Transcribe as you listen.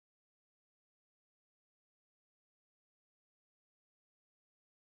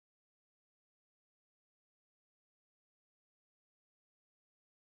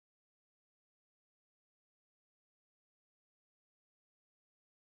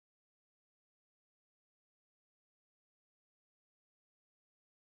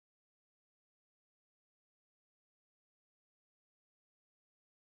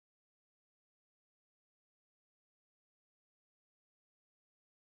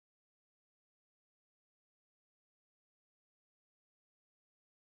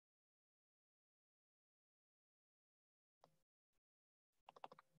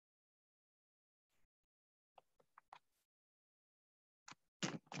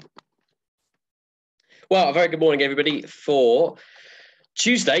Well, a very good morning, everybody, for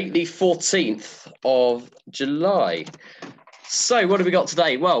Tuesday, the 14th of July. So what have we got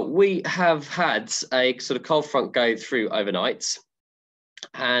today? Well, we have had a sort of cold front go through overnight,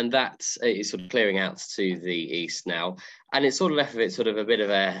 and that is sort of clearing out to the east now. And it's sort of left with it sort of a bit of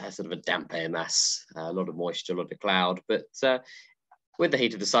a damp air mass, a lot of moisture, a lot of cloud, but with the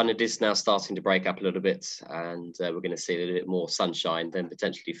heat of the sun, it is now starting to break up a little bit, and we're going to see a little bit more sunshine than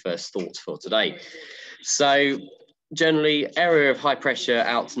potentially first thought for today. So generally, area of high pressure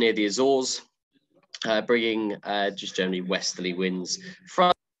out near the Azores, bringing just generally westerly winds.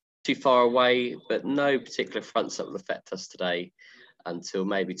 Front too far away, but no particular fronts that will affect us today until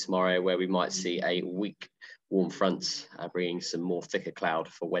maybe tomorrow, where we might see a weak warm front bringing some more thicker cloud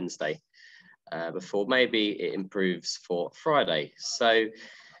for Wednesday. Before maybe it improves for Friday. So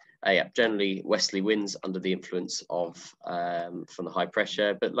yeah, generally westerly winds under the influence of from the high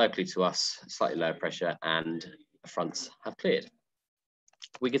pressure, but locally to us, slightly lower pressure, and the fronts have cleared.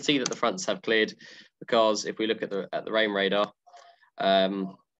 We can see that the fronts have cleared because if we look at the rain radar, we can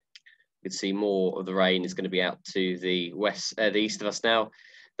see more of the rain is going to be out to the west, the east of us now.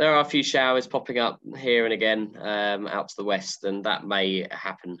 There are a few showers popping up here and again out to the west, and that may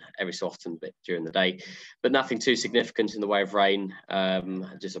happen every so often during the day, but nothing too significant in the way of rain,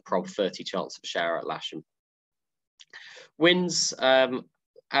 just a prob 30 chance of a shower at Lasham. Winds,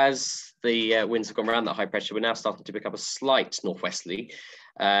 as the winds have gone around that high pressure, we're now starting to pick up a slight northwesterly.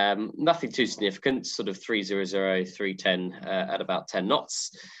 Nothing too significant, sort of 300, 310 at about 10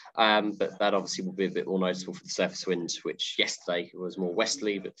 knots. But that obviously will be a bit more noticeable for the surface winds, which yesterday was more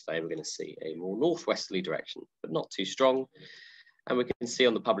westerly, but today we're going to see a more northwesterly direction, but not too strong. And we can see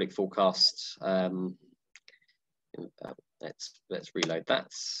on the public forecast, let's reload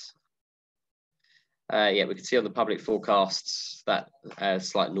that. Yeah, we can see on the public forecasts that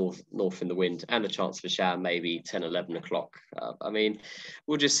slight north in the wind and a chance of a shower maybe 10, 11 o'clock. I mean,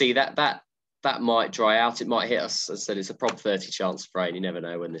 we'll just see that might dry out. It might hit us. As I said, it's a prob 30 chance of rain. You never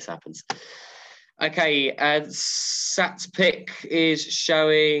know when this happens. Okay, Sat pick is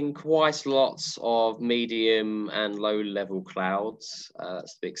showing quite a lot of medium and low level clouds.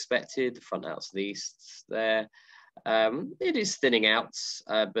 That's to be expected. The front out to the east there. It is thinning out,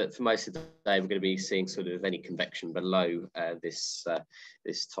 but for most of the day, we're going to be seeing sort of any convection below this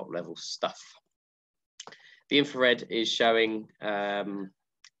top level stuff. The infrared is showing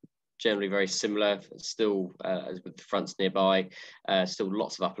generally very similar, still with the fronts nearby, still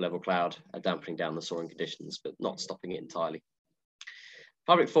lots of upper level cloud dampening down the soaring conditions, but not stopping it entirely.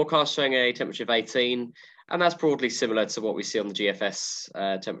 Public forecast showing a temperature of 18, and that's broadly similar to what we see on the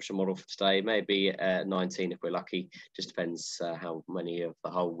GFS temperature model for today, maybe 19 if we're lucky, just depends how many of the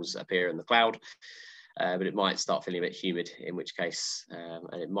holes appear in the cloud. But it might start feeling a bit humid, in which case,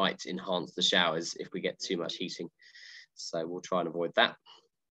 and it might enhance the showers if we get too much heating. So we'll try and avoid that.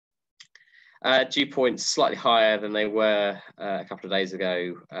 Dew points slightly higher than they were a couple of days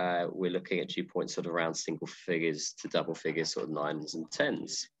ago. We're looking at dew points sort of around single figures to double figures, sort of 9s and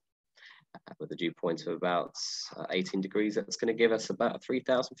 10s. With a dew point of about 18 degrees, that's going to give us about a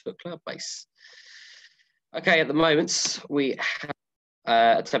 3,000 foot cloud base. Okay, at the moment, we have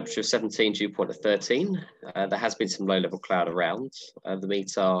a temperature of 17, dew point of 13. There has been some low level cloud around. The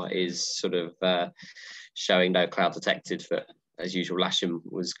METAR is sort of showing no cloud detected, but as usual, Lasham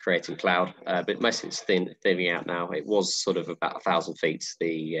was creating cloud, but most of it's thinning out now. It was sort of about 1,000 feet,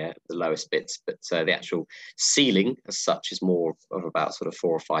 the lowest bits, but the actual ceiling as such is more of about sort of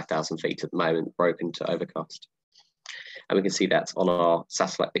 4,000 or 5,000 feet at the moment, broken to overcast. And we can see that on our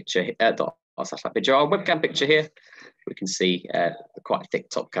satellite picture, our webcam picture here. We can see quite a thick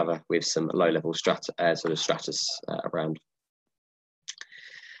top cover with some low-level stratus around.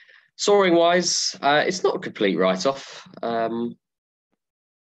 Soaring wise, it's not a complete write-off.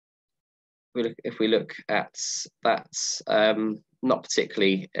 If we look at that, not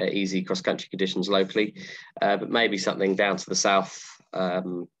particularly easy cross-country conditions locally, but maybe something down to the south,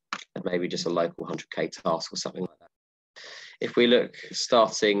 and maybe just a local 100k task or something like that. If we look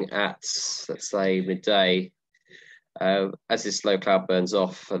starting at, let's say, midday, as this low cloud burns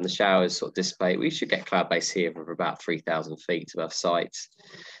off and the showers sort of dissipate, we should get cloud base here of about 3,000 feet above sight.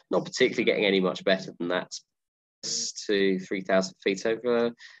 Not particularly getting any much better than that, to 3,000 feet over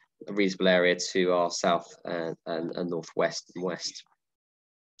a reasonable area to our south and northwest and west.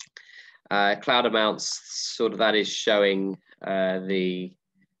 Cloud amounts, sort of that is showing on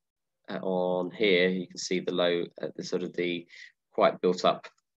here, you can see the low, the quite built up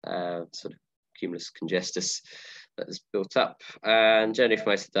sort of cumulus congestus that is built up, and generally for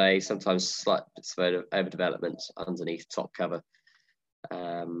most of the day, sometimes slight bits of overdevelopment underneath top cover.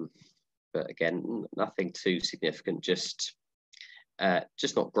 but again, nothing too significant, just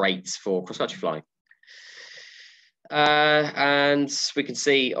not great for cross-country flying. And we can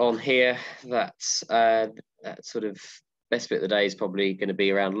see on here that sort of best bit of the day is probably going to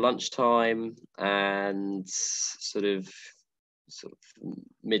be around lunchtime and sort of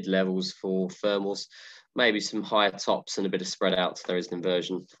mid-levels for thermals, maybe some higher tops and a bit of spread out. So there is an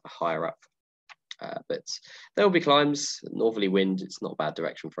inversion higher up. But there will be climbs, northerly wind, it's not a bad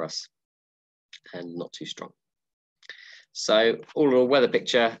direction for us and not too strong. So all in all, weather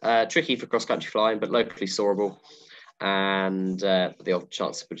picture, tricky for cross-country flying, but locally soarable, and the odd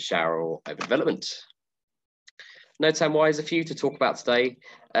chance of a shower or overdevelopment. NOTAM-wise, a few to talk about today.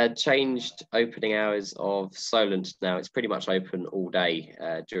 Changed opening hours of Solent now. It's pretty much open all day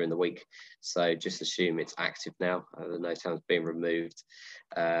during the week. So just assume it's active now. The NOTAM's been removed.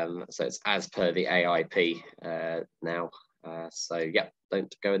 So it's as per the AIP now. So yeah,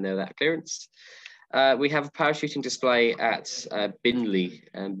 don't go in there without clearance. We have a parachuting display at Binley.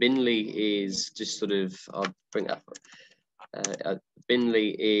 And Binley is just sort of, I'll bring it up.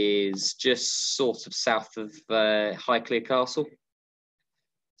 Binley is just sort of south of Highclere Castle.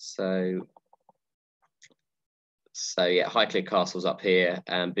 So yeah, Highclere Castle's up here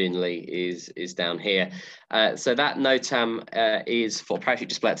and Binley is down here. So that NOTAM is for parachute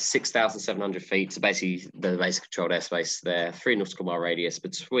display at 6,700 feet. So basically the basic controlled airspace there, 3 nautical mile radius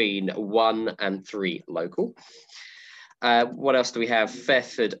between 1 and 3 local. What else do we have?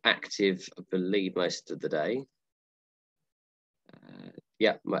 Fairford active, I believe, most of the day.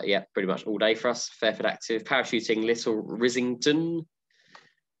 Yeah, pretty much all day for us. Fairford active. Parachuting Little Risington.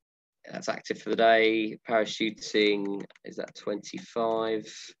 That's active for the day. Parachuting, is that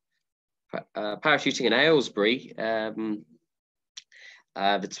 25? Parachuting in Aylesbury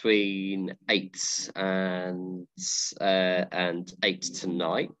between 8 and 8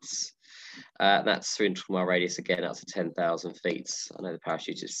 tonight. That's 3 nautical mile radius again, up to 10,000 feet. I know the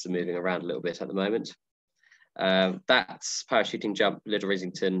parachutists are moving around a little bit at the moment. That's parachuting jump. Little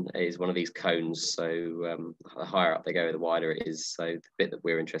Risington is one of these cones, so the higher up they go, the wider it is. So the bit that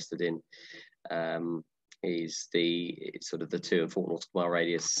we're interested in is the sort of the 2 and 4 nautical mile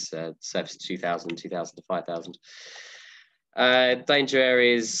radius, surface 2,000, 2,000 to 5,000. Danger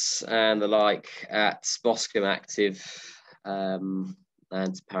areas and the like at Boscombe active, and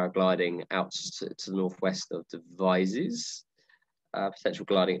paragliding out to the northwest of Devizes. Potential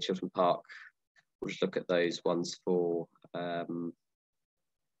gliding at Chiltern Park. We'll just look at those ones for Boscombe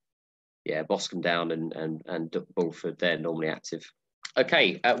Down and Bulford. They're normally active.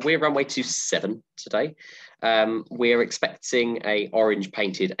 Okay, we're runway 27 today. We're expecting a orange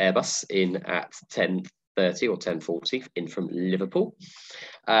painted Airbus in at 10:30 or 10:40 in from Liverpool.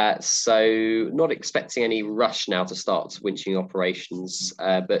 So not expecting any rush now to start winching operations,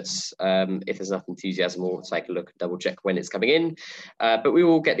 but if there's enough enthusiasm, we'll take a look and double check when it's coming in. But we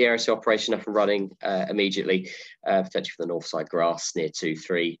will get the aerosol operation up and running immediately, potentially for the north side grass near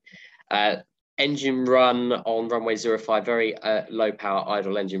 2-3. Engine run on runway 05, very low power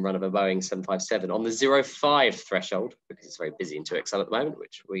idle engine run of a Boeing 757 on the 05 threshold, because it's very busy in 2XL at the moment,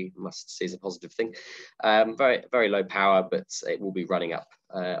 which we must see as a positive thing. Very, very low power, but it will be running up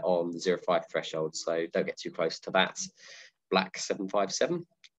on the 05 threshold, so don't get too close to that. Black 757.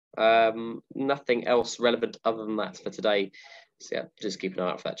 Nothing else relevant other than that for today. So yeah, just keep an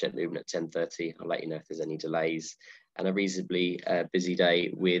eye out for that jet movement at 10:30. I'll let you know if there's any delays. And a reasonably busy day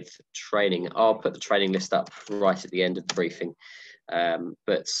with training. I'll put the training list up right at the end of the briefing.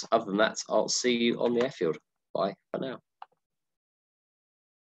 But other than that, I'll see you on the airfield. Bye for now.